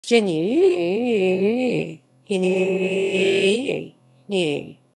Jin'ya.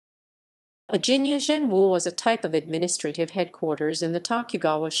 A Jin'ya was a type of administrative headquarters in the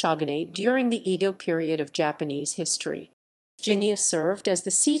Tokugawa Shogunate during the Edo period of Japanese history. Jin'ya served as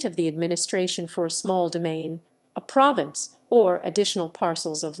the seat of the administration for a small domain, a province, or additional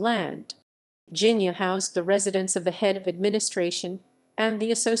parcels of land. Jin'ya housed the residence of the head of administration and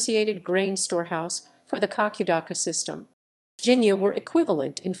the associated grain storehouse for the kokudaka system. Jin'ya were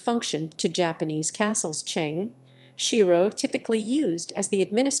equivalent in function to Japanese castles shiro typically used as the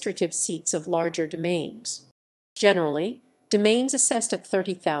administrative seats of larger domains. Generally, domains assessed at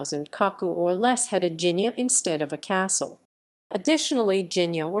 30,000 koku or less had a jin'ya instead of a castle. Additionally,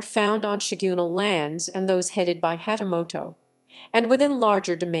 jin'ya were found on shogunal lands and those headed by hatamoto, and within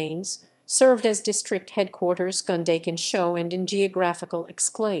larger domains, served as district headquarters daikan-sho and in geographical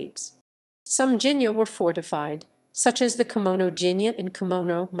exclaves. Some jin'ya were fortified, such as the Komono Jin'ya in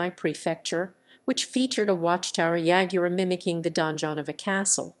Komono, Mie Prefecture, which featured a watchtower yagura mimicking the donjon of a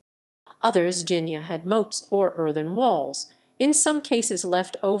castle. Others jin'ya had moats or earthen walls, in some cases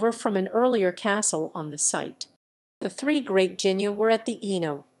left over from an earlier castle on the site. The three great jin'ya were at the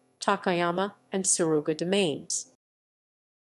Ino, Takayama, and Suruga domains.